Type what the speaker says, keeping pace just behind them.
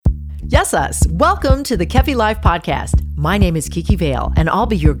Yes, us. Welcome to the Kefi Life Podcast. My name is Kiki Vale, and I'll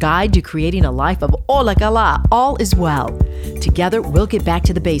be your guide to creating a life of Ola Kala, all is well. Together, we'll get back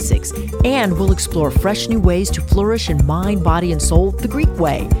to the basics, and we'll explore fresh new ways to flourish in mind, body, and soul the Greek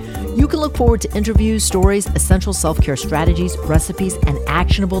way. You can look forward to interviews, stories, essential self-care strategies, recipes, and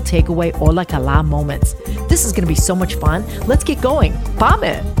actionable takeaway Ola Kala moments. This is going to be so much fun. Let's get going.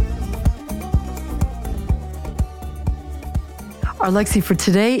 Πάμε! Our lexi for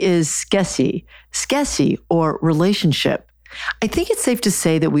today is skesi, or relationship. I think it's safe to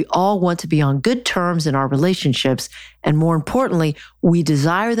say that we all want to be on good terms in our relationships, and more importantly, we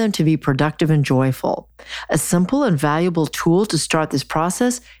desire them to be productive and joyful. A simple and valuable tool to start this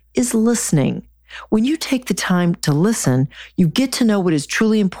process is listening. When you take the time to listen, you get to know what is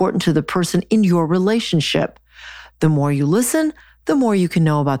truly important to the person in your relationship. The more you listen, the more you can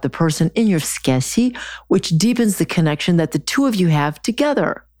know about the person in your skesi, which deepens the connection that the two of you have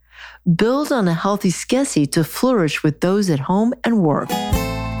together. Build on a healthy skesi to flourish with those at home and work.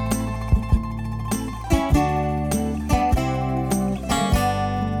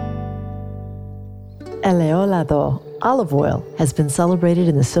 Eleolado, olive oil, has been celebrated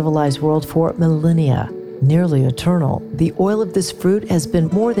in the civilized world for millennia. Nearly eternal, the oil of this fruit has been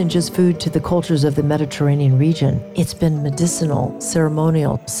more than just food to the cultures of the Mediterranean region. It's been medicinal,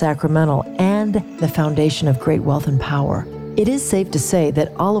 ceremonial, sacramental, and the foundation of great wealth and power. It is safe to say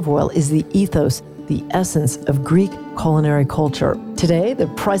that olive oil is the ethos, the essence of Greek culinary culture. Today, the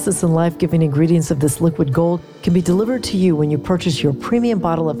priceless and life-giving ingredients of this liquid gold can be delivered to you when you purchase your premium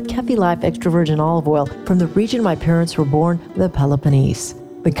bottle of Kefi Life extra virgin olive oil from the region my parents were born, the Peloponnese.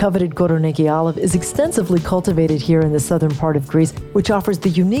 The coveted Koroneiki olive is extensively cultivated here in the southern part of Greece, which offers the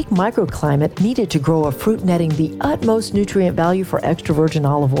unique microclimate needed to grow a fruit netting the utmost nutrient value for extra virgin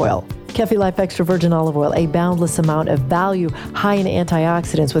olive oil. Kefi Life extra virgin olive oil, a boundless amount of value, high in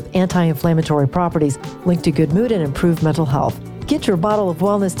antioxidants with anti-inflammatory properties, linked to good mood and improved mental health. Get your bottle of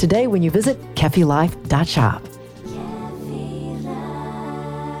wellness today when you visit kefilife.shop.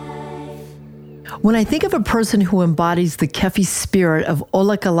 When I think of a person who embodies the Kefi spirit of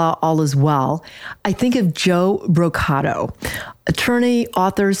Ola Kala, all is well, I think of Joe Brocato, attorney,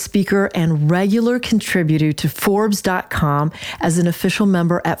 author, speaker, and regular contributor to Forbes.com as an official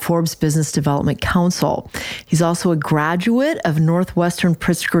member at Forbes Business Development Council. He's also a graduate of Northwestern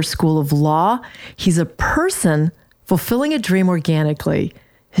Pritzker School of Law. He's a person fulfilling a dream organically.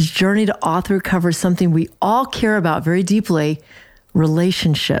 His journey to author covers something we all care about very deeply: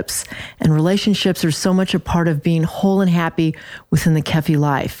 relationships. And relationships are so much a part of being whole and happy within the Kefi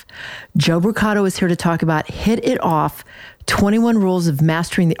life. Joe Brocato is here to talk about Hit It Off, 21 Rules of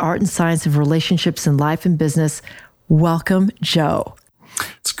Mastering the Art and Science of Relationships in Life and Business. Welcome, Joe.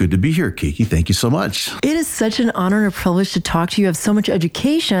 It's good to be here, Kiki. Thank you so much. It is such an honor and a privilege to talk to you. You have so much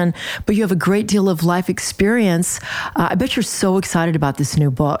education, but you have a great deal of life experience. I bet you're so excited about this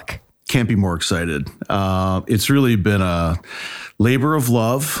new book. Can't be more excited. It's really been a labor of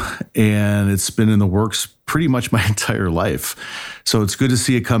love, and it's been in the works pretty much my entire life. So it's good to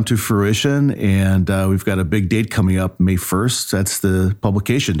see it come to fruition, and we've got a big date coming up, May 1st. That's the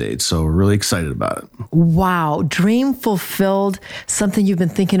publication date, so we're really excited about it. Wow, dream fulfilled, something you've been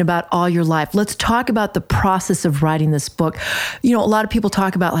thinking about all your life. Let's talk about the process of writing this book. You know, a lot of people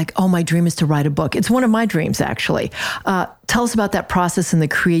talk about like, oh, my dream is to write a book. It's one of my dreams, actually. Tell us about that process and the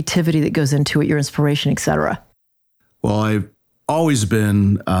creativity that goes into it, your inspiration, et cetera. Well, I've always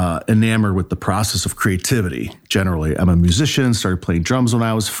been enamored with the process of creativity. Generally, I'm a musician, started playing drums when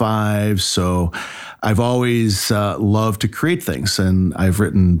I was 5. So I've always loved to create things. And I've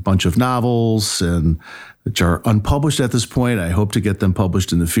written a bunch of novels and which are unpublished at this point. I hope to get them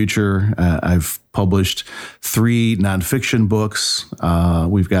published in the future. I've published 3 nonfiction books.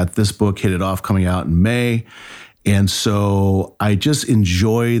 We've got this book, Hit It Off, coming out in May. And so I just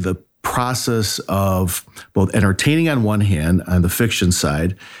enjoy the process of both entertaining on one hand, on the fiction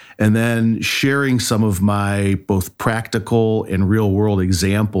side, and then sharing some of my both practical and real world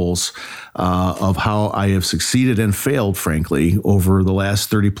examples of how I have succeeded and failed, frankly, over the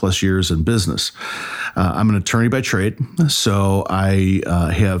last 30 plus years in business. I'm an attorney by trade, so I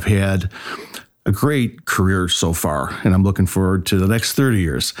have had a great career so far, and I'm looking forward to the next 30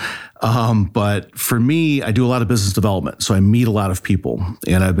 years. But for me, I do a lot of business development, so I meet a lot of people,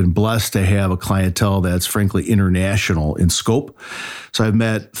 and I've been blessed to have a clientele that's frankly international in scope. So I've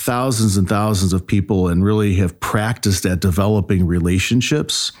met thousands and thousands of people and really have practiced at developing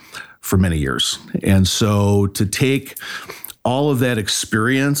relationships for many years. And so to take all of that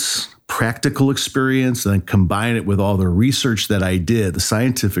experience, practical experience and then combine it with all the research that I did, the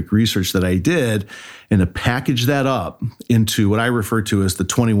scientific research that I did, and to package that up into what I refer to as the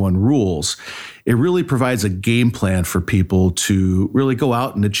 21 rules, it really provides a game plan for people to really go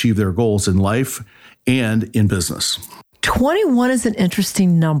out and achieve their goals in life and in business. 21 is an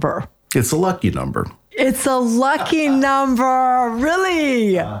interesting number. It's a lucky number. It's a lucky number,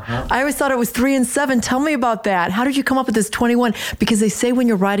 really. I always thought it was 3 and 7. Tell me about that. How did you come up with this 21? Because they say when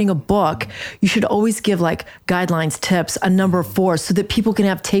you're writing a book, you should always give like guidelines, tips, a number 4 so that people can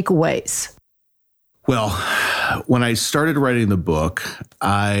have takeaways. Well, when I started writing the book,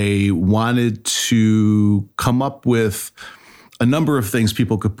 I wanted to come up with a number of things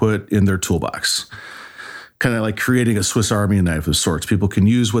people could put in their toolbox. Kind of like creating a Swiss Army knife of sorts. People can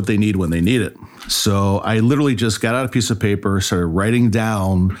use what they need when they need it. So I literally just got out a piece of paper, started writing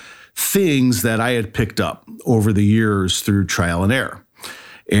down things that I had picked up over the years through trial and error.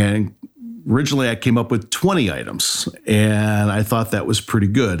 And originally I came up with 20 items, and I thought that was pretty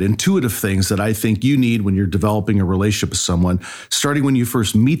good. Intuitive things that I think you need when you're developing a relationship with someone, starting when you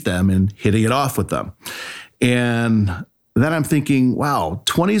first meet them and hitting it off with them. And then I'm thinking, wow,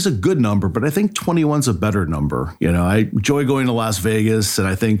 20 is a good number, but I think 21's a better number. You know, I enjoy going to Las Vegas, and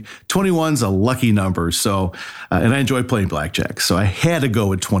I think 21's a lucky number. So, and I enjoy playing blackjack. So I had to go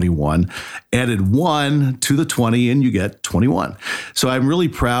with 21, added 1 to the 20, and you get 21. So I'm really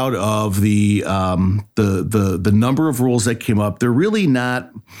proud of the number of rules that came up. They're really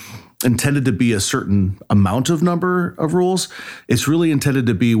not intended to be a certain amount of number of rules. It's really intended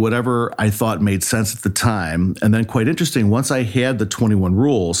to be whatever I thought made sense at the time. And then quite interesting, once I had the 21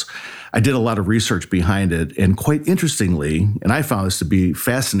 rules, I did a lot of research behind it. And quite interestingly, and I found this to be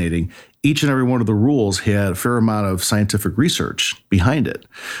fascinating, each and every one of the rules had a fair amount of scientific research behind it,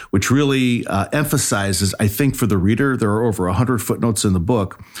 which really emphasizes, I think for the reader, there are over 100 footnotes in the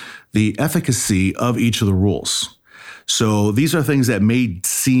book, the efficacy of each of the rules. So these are things that may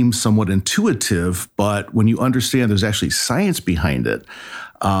seem somewhat intuitive, but when you understand there's actually science behind it,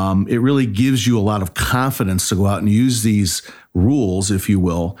 it really gives you a lot of confidence to go out and use these rules, if you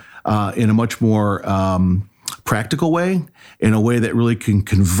will, in a much more practical way, in a way that really can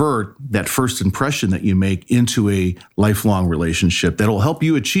convert that first impression that you make into a lifelong relationship that will help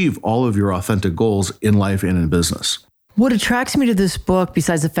you achieve all of your authentic goals in life and in business. What attracts me to this book,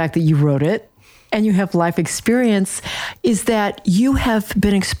 besides the fact that you wrote it, and you have life experience, is that you have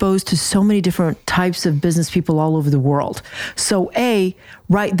been exposed to so many different types of business people all over the world. So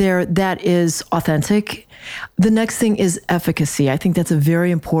right there, that is authentic. The next thing is efficacy. I think that's a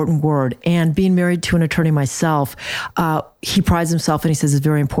very important word. And being married to an attorney myself, he prides himself and he says it's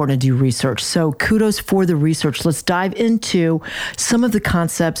very important to do research. So kudos for the research. Let's dive into some of the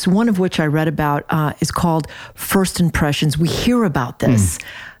concepts, one of which I read about is called first impressions. We hear about this.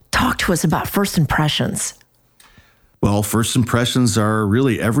 Talk to us about first impressions. Well, first impressions are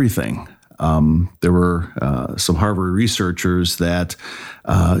really everything. There were some Harvard researchers that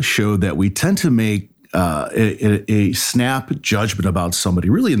showed that we tend to make a snap judgment about somebody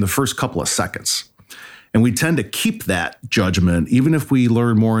really in the first couple of seconds. And we tend to keep that judgment even if we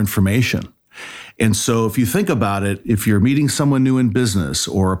learn more information. And so if you think about it, if you're meeting someone new in business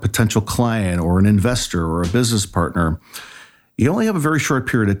or a potential client or an investor or a business partner, you only have a very short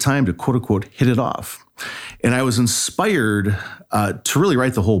period of time to quote unquote hit it off. And I was inspired to really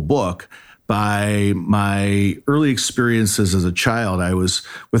write the whole book by my early experiences as a child. I was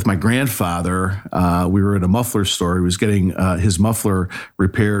with my grandfather. We were at a muffler store. He was getting his muffler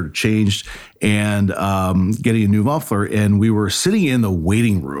repaired, changed, and getting a new muffler. And we were sitting in the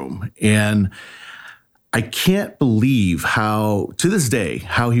waiting room. And I can't believe how, to this day,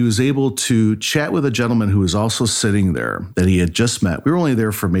 how he was able to chat with a gentleman who was also sitting there that he had just met. We were only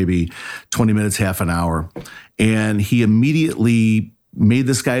there for maybe 20 minutes, half an hour. And he immediately made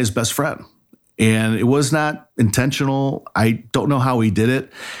this guy his best friend. And it was not intentional. I don't know how he did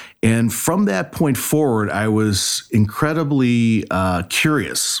it. And from that point forward, I was incredibly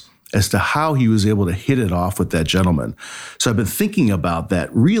curious as to how he was able to hit it off with that gentleman. So I've been thinking about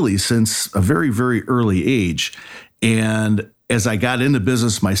that really since a very, very early age. And as I got into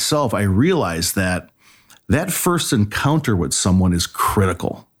business myself, I realized that that first encounter with someone is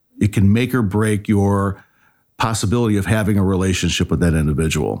critical. It can make or break your possibility of having a relationship with that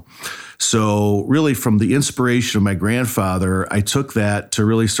individual. So really from the inspiration of my grandfather, I took that to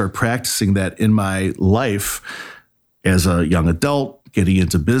really start practicing that in my life as a young adult, getting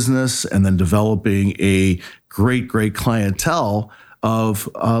into business and then developing a great, great clientele of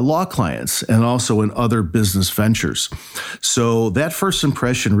law clients and also in other business ventures. So that first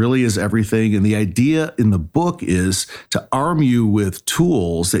impression really is everything. And the idea in the book is to arm you with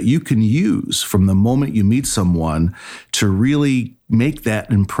tools that you can use from the moment you meet someone to really make that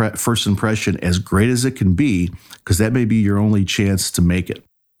first impression as great as it can be, because that may be your only chance to make it.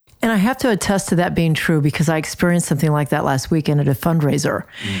 And I have to attest to that being true, because I experienced something like that last weekend at a fundraiser.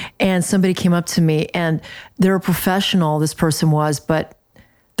 And somebody came up to me, and they're a professional, this person was, but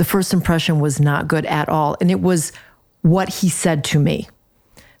the first impression was not good at all. And it was what he said to me.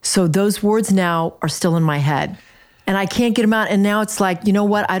 So those words now are still in my head, and I can't get them out. And now it's like, you know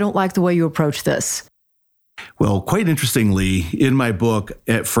what? I don't like the way you approach this. Well, quite interestingly, in my book,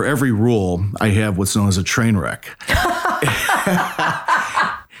 for every rule, I have what's known as a train wreck.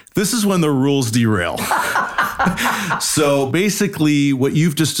 This is when the rules derail. So basically, what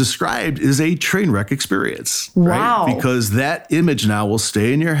you've just described is a train wreck experience. Wow. Right? Because that image now will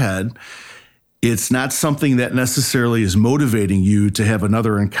stay in your head. It's not something that necessarily is motivating you to have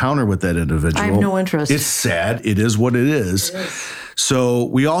another encounter with that individual. I have no interest. It's sad. It is what it is. So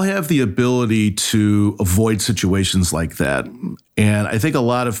we all have the ability to avoid situations like that. And I think a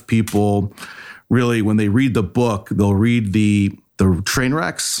lot of people really, when they read the book, they'll read the train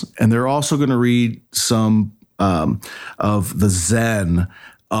wrecks, and they're also going to read some of the Zen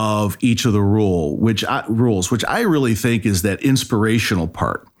of each of the rules, which I really think is that inspirational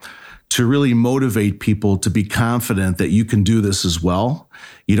part to really motivate people to be confident that you can do this as well.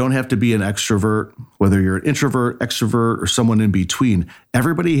 You don't have to be an extrovert, whether you're an introvert, extrovert, or someone in between.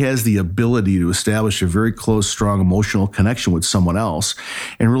 Everybody has the ability to establish a very close, strong emotional connection with someone else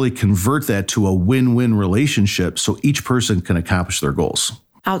and really convert that to a win-win relationship so each person can accomplish their goals.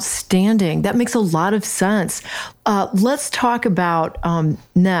 Outstanding. That makes a lot of sense. Let's talk about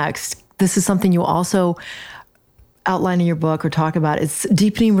next. This is something you also outline in your book or talk about. It's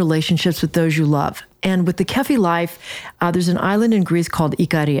deepening relationships with those you love. And with the Kefi life, there's an island in Greece called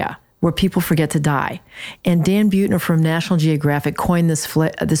Ikaria, where people forget to die. And Dan Buettner from National Geographic coined this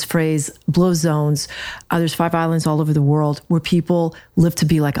phrase, blow zones. There's 5 islands all over the world where people live to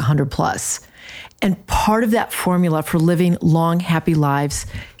be like 100 plus. And part of that formula for living long, happy lives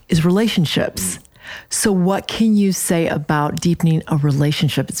is relationships. So what can you say about deepening a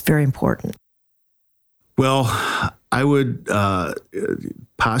relationship? It's very important. Well, I would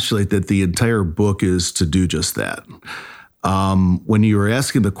postulate that the entire book is to do just that. When you were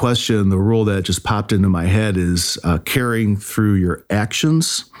asking the question, the rule that just popped into my head is carrying through your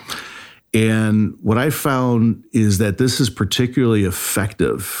actions. And what I found is that this is particularly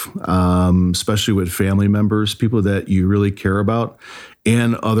effective, especially with family members, people that you really care about,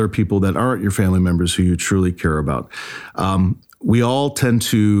 and other people that aren't your family members who you truly care about. We all tend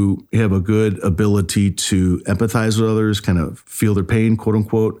to have a good ability to empathize with others, kind of feel their pain, quote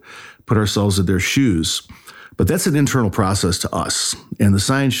unquote, put ourselves in their shoes. But that's an internal process to us. And the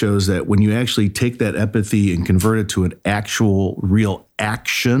science shows that when you actually take that empathy and convert it to an actual real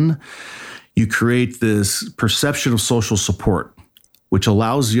action, you create this perception of social support, which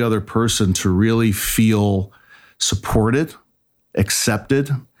allows the other person to really feel supported,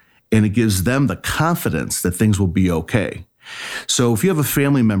 accepted, and it gives them the confidence that things will be okay. So if you have a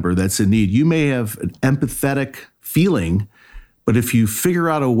family member that's in need, you may have an empathetic feeling, but if you figure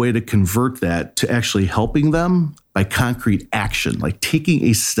out a way to convert that to actually helping them by concrete action, like taking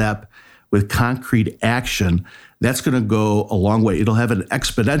a step with concrete action, that's going to go a long way. It'll have an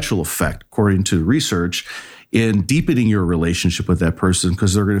exponential effect, according to research, in deepening your relationship with that person,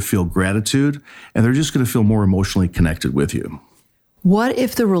 because they're going to feel gratitude and they're just going to feel more emotionally connected with you. What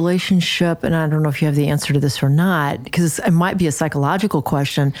if the relationship, and I don't know if you have the answer to this or not, because it might be a psychological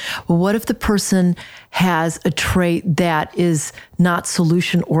question, but what if the person has a trait that is not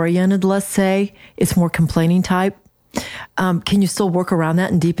solution-oriented, let's say, it's more complaining type? Can you still work around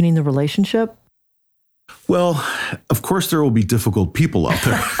that in deepening the relationship? Well, of course there will be difficult people out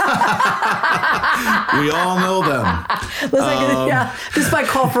there. We all know them. This might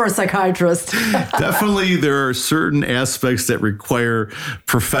call for a psychiatrist. Definitely, there are certain aspects that require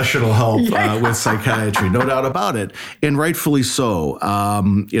professional help with psychiatry, no doubt about it, and rightfully so.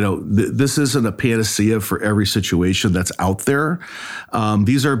 This isn't a panacea for every situation that's out there.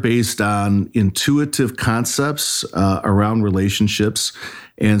 These are based on intuitive concepts around relationships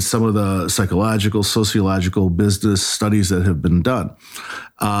and some of the psychological, sociological, business studies that have been done.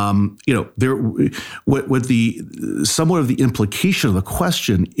 Somewhat of the implication of the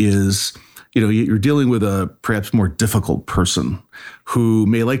question is you're dealing with a perhaps more difficult person who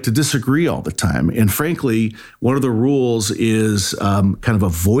may like to disagree all the time. And frankly, one of the rules is kind of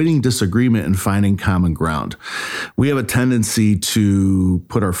avoiding disagreement and finding common ground. We have a tendency to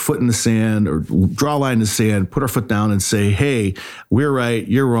put our foot in the sand or draw a line in the sand, put our foot down and say, hey, we're right,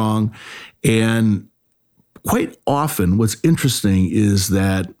 you're wrong. And quite often what's interesting is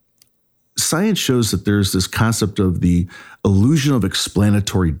that science shows that there's this concept of the illusion of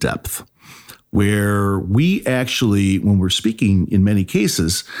explanatory depth, where we actually, when we're speaking in many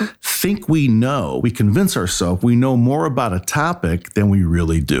cases, think we convince ourselves we know more about a topic than we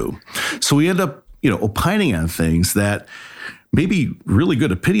really do. So we end up, opining on things that may be really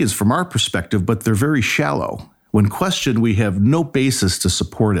good opinions from our perspective, but they're very shallow. When questioned, we have no basis to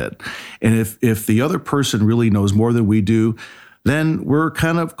support it. And if the other person really knows more than we do, then we're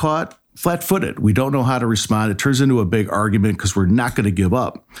kind of caught flat-footed. We don't know how to respond. It turns into a big argument because we're not going to give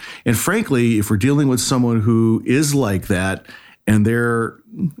up. And frankly, if we're dealing with someone who is like that and they're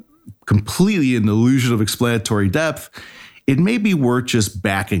completely in the illusion of explanatory depth, it may be worth just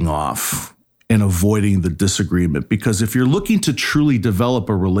backing off and avoiding the disagreement. Because if you're looking to truly develop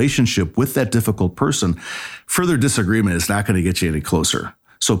a relationship with that difficult person, further disagreement is not going to get you any closer.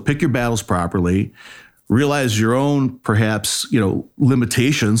 So pick your battles properly. Realize your own, perhaps,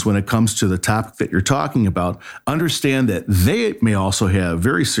 limitations when it comes to the topic that you're talking about. Understand that they may also have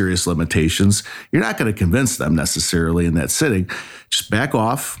very serious limitations. You're not going to convince them necessarily in that sitting. Just back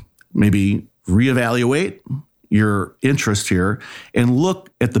off, maybe reevaluate your interest here and look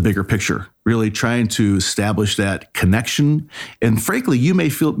at the bigger picture, really trying to establish that connection. And frankly, you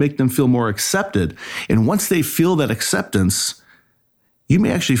may make them feel more accepted. And once they feel that acceptance, you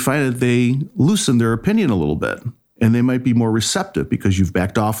may actually find that they loosen their opinion a little bit and they might be more receptive because you've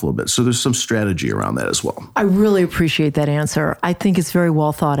backed off a little bit. So there's some strategy around that as well. I really appreciate that answer. I think it's very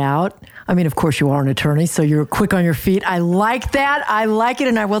well thought out. I mean, of course, you are an attorney, so you're quick on your feet. I like that. I like it,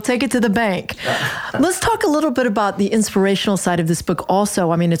 and I will take it to the bank. Let's talk a little bit about the inspirational side of this book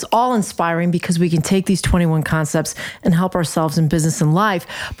also. I mean, it's all inspiring because we can take these 21 concepts and help ourselves in business and life.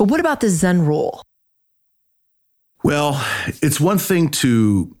 But what about the Zen rule? Well, it's one thing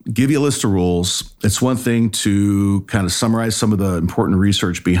to give you a list of rules. It's one thing to kind of summarize some of the important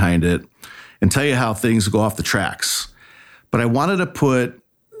research behind it and tell you how things go off the tracks. But I wanted to put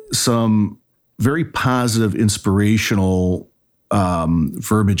some very positive, inspirational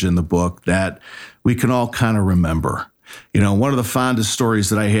verbiage in the book that we can all kind of remember. One of the fondest stories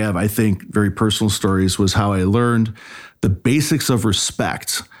that I have, I think very personal stories, was how I learned the basics of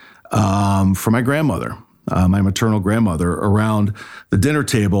respect from my grandmother. My maternal grandmother, around the dinner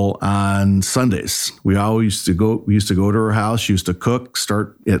table on Sundays. We used to go to her house. She used to cook,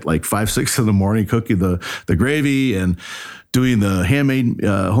 start at like 5, 6 in the morning, cooking the gravy and doing the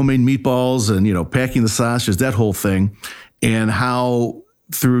homemade meatballs and, packing the sausages, that whole thing. And how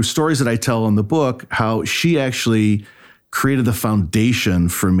through stories that I tell in the book, how she actually created the foundation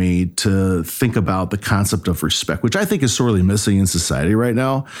for me to think about the concept of respect, which I think is sorely missing in society right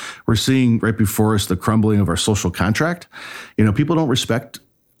now. We're seeing right before us the crumbling of our social contract. People don't respect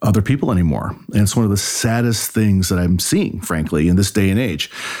other people anymore. And it's one of the saddest things that I'm seeing, frankly, in this day and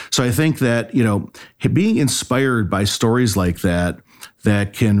age. So I think that, being inspired by stories like that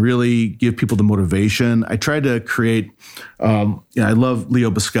can really give people the motivation. I tried to create, I love Leo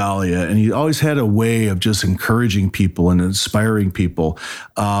Buscaglia, and he always had a way of just encouraging people and inspiring people.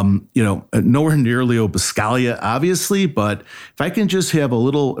 Nowhere near Leo Buscaglia, obviously, but if I can just have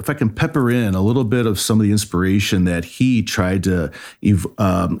if I can pepper in a little bit of some of the inspiration that he tried to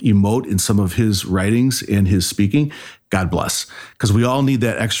emote in some of his writings and his speaking, God bless, because we all need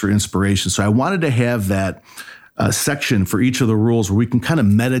that extra inspiration. So I wanted to have that section for each of the rules where we can kind of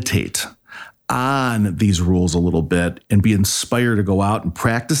meditate on these rules a little bit and be inspired to go out and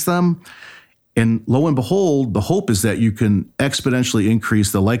practice them. And lo and behold, the hope is that you can exponentially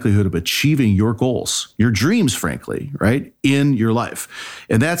increase the likelihood of achieving your goals, your dreams, frankly, right, in your life.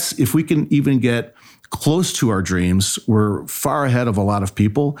 And that's, if we can even get close to our dreams, we're far ahead of a lot of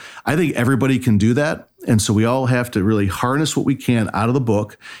people. I think everybody can do that. And so we all have to really harness what we can out of the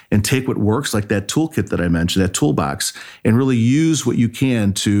book and take what works, like that toolkit that I mentioned, that toolbox, and really use what you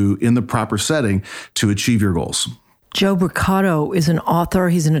can to, in the proper setting, to achieve your goals. Joe Brocato is an author.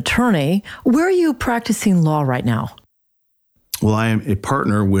 He's an attorney. Where are you practicing law right now? Well, I am a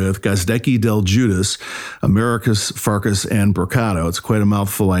partner with Gosdecki Del Giudice, Americus, Farkas, and Brocato. It's quite a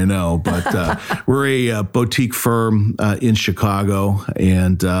mouthful, I know, but we're a boutique firm in Chicago,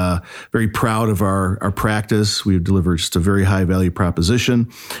 and very proud of our practice. We've delivered just a very high value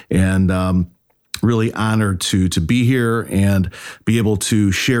proposition, and really honored to be here and be able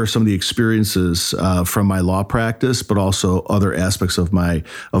to share some of the experiences from my law practice, but also other aspects of my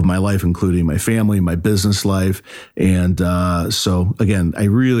life, including my family, my business life. And so again, I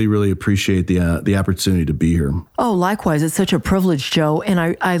really, really appreciate the opportunity to be here. Oh, likewise. It's such a privilege, Joe. And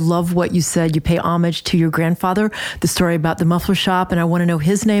I love what you said. You pay homage to your grandfather, the story about the muffler shop. And I want to know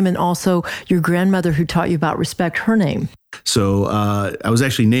his name and also your grandmother who taught you about respect, her name. So I was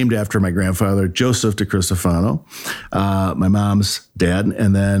actually named after my grandfather, Joseph DeCristofano, my mom's dad,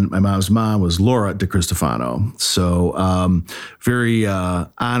 and then my mom's mom was Laura DeCristofano. So very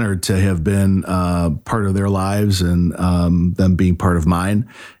honored to have been part of their lives and them being part of mine,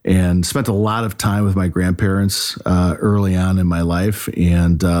 and spent a lot of time with my grandparents early on in my life.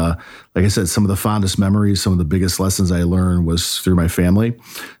 And like I said, some of the fondest memories, some of the biggest lessons I learned was through my family.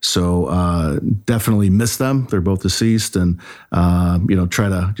 So definitely miss them. They're both deceased, and try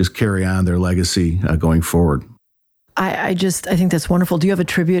to just carry on their legacy going forward. I think that's wonderful. Do you have a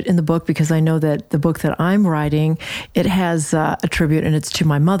tribute in the book? Because I know that the book that I'm writing, it has a tribute, and it's to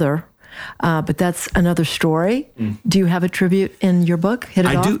my mother. But that's another story. Do you have a tribute in your book?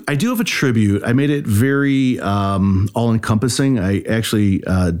 I do have a tribute. I made it very all-encompassing. I actually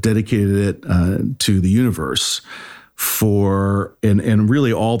dedicated it to the universe and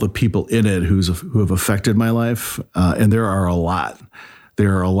really all the people in it who have affected my life. And there are a lot.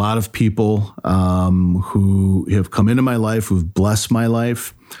 There are a lot of people who have come into my life, who've blessed my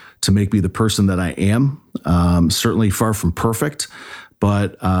life to make me the person that I am. Certainly far from perfect,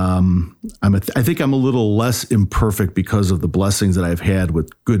 but I think I'm a little less imperfect because of the blessings that I've had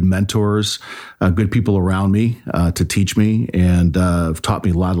with good mentors, good people around me to teach me, and have taught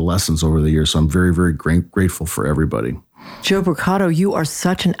me a lot of lessons over the years. So I'm very, very grateful for everybody. Joe Brocato, you are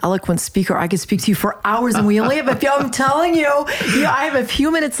such an eloquent speaker. I could speak to you for hours, and we only have I'm telling you, I have a few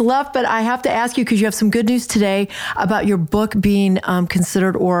minutes left, but I have to ask you, because you have some good news today about your book being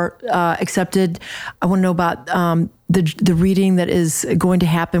considered or accepted. I want to know about the reading that is going to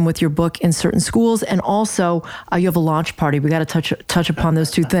happen with your book in certain schools, and also you have a launch party. We got to touch upon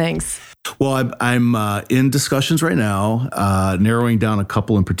those two things. Well, I'm in discussions right now, narrowing down a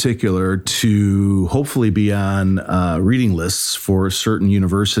couple in particular to hopefully be on reading lists for certain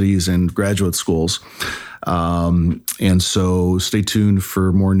universities and graduate schools. And so stay tuned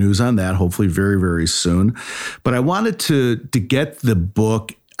for more news on that, hopefully very, very soon. But I wanted to get the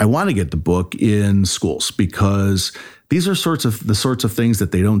book. I want to get the book in schools because these are the sorts of things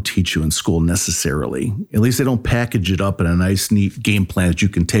that they don't teach you in school necessarily. At least they don't package it up in a nice, neat game plan that you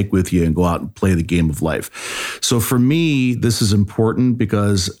can take with you and go out and play the game of life. So for me, this is important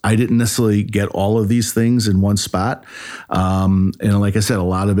because I didn't necessarily get all of these things in one spot. And like I said, a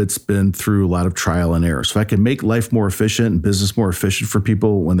lot of it's been through a lot of trial and error. So if I can make life more efficient and business more efficient for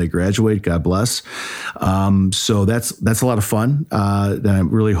people when they graduate, God bless. So that's a lot of fun. And I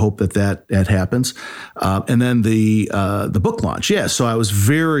really hope that happens. And then the book launch. Yeah. So I was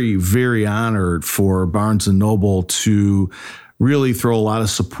very, very honored for Barnes & Noble to really throw a lot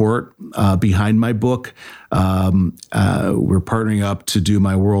of support behind my book. We're partnering up to do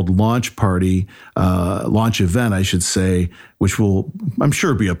my world launch party, launch event, I should say, which will, I'm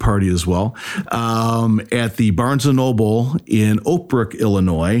sure, be a party as well, at the Barnes & Noble in Oak Brook,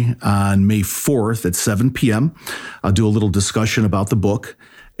 Illinois on May 4th at 7 p.m. I'll do a little discussion about the book.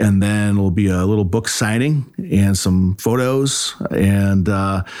 And then it'll be a little book signing and some photos and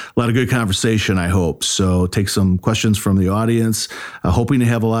a lot of good conversation, I hope. So take some questions from the audience, hoping to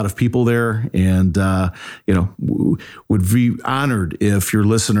have a lot of people there. And, would be honored if your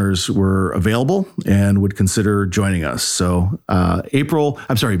listeners were available and would consider joining us. So May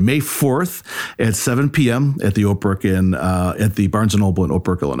 4th at 7 p.m. at the Oak Brook at the Barnes & Noble in Oak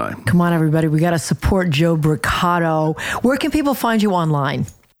Brook, Illinois. Come on, everybody. We got to support Joe Brocato. Where can people find you online?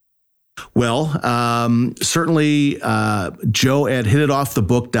 Well, certainly Joe at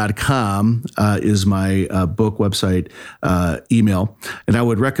hititoffthebook.com is my book website email. And I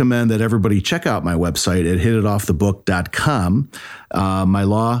would recommend that everybody check out my website at hititoffthebook.com. My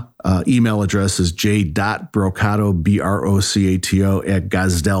law email address is j.brocato, Brocato, at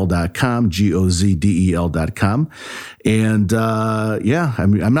gozdel.com, gozdel.com. And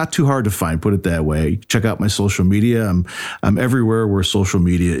I'm not too hard to find, put it that way. Check out my social media. I'm everywhere where social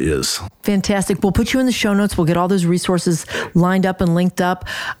media is. Fantastic. We'll put you in the show notes. We'll get all those resources lined up and linked up.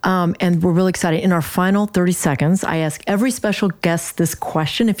 And we're really excited. In our final 30 seconds, I ask every special guest this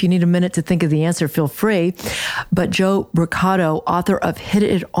question. If you need a minute to think of the answer, feel free. But Joe Brocato, author of Hit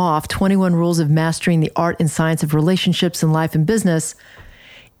It Off, 21 Rules of Mastering the Art and Science of Relationships in Life and Business.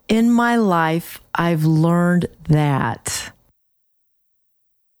 In my life, I've learned that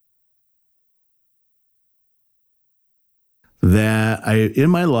that in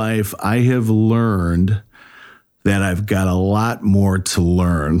my life, I have learned that I've got a lot more to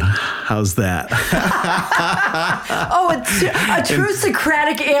learn. How's that? A true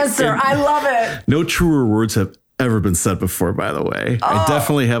Socratic answer. I love it. No truer words have ever been said before, by the way. I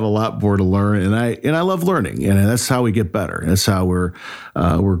definitely have a lot more to learn, and I love learning, and that's how we get better. That's how we're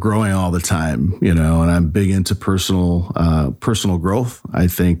growing all the time, and I'm big into personal growth. I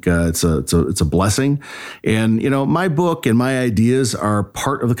think it's a blessing, and my book and my ideas are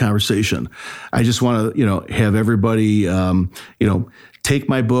part of the conversation. I just want to have everybody take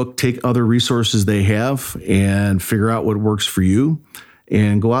my book, take other resources they have, and figure out what works for you,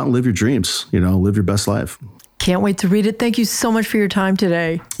 and go out and live your dreams. Live your best life. Can't wait to read it. Thank you so much for your time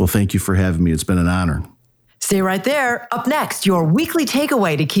today. Well, thank you for having me. It's been an honor. Stay right there. Up next, your weekly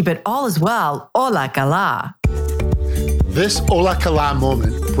takeaway to keep it all as well. Ola Kala. This Ola Kala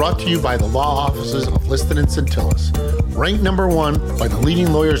moment brought to you by the law offices of Liston and Centillus. Ranked number 1 by the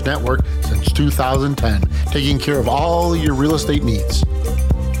leading lawyers network since 2010, taking care of all your real estate needs.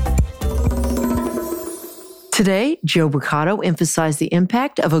 Today, Joe Brocato emphasized the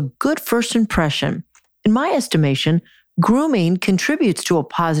impact of a good first impression. In my estimation, grooming contributes to a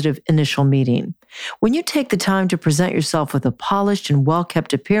positive initial meeting. When you take the time to present yourself with a polished and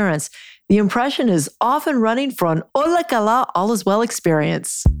well-kept appearance, the impression is often running for an Ola Kala all is well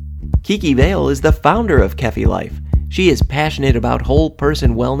experience. Kiki Vale is the founder of Kefi Life. She is passionate about whole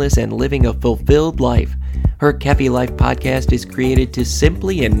person wellness and living a fulfilled life. Her Kefi Life podcast is created to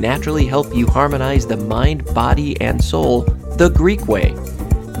simply and naturally help you harmonize the mind, body, and soul the Greek way.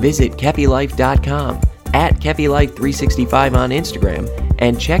 Visit KefiLife.com, at KefiLife365 on Instagram,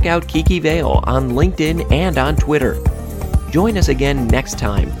 and check out Kiki Vale on LinkedIn and on Twitter. Join us again next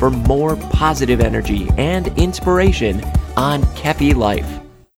time for more positive energy and inspiration on Kefi Life.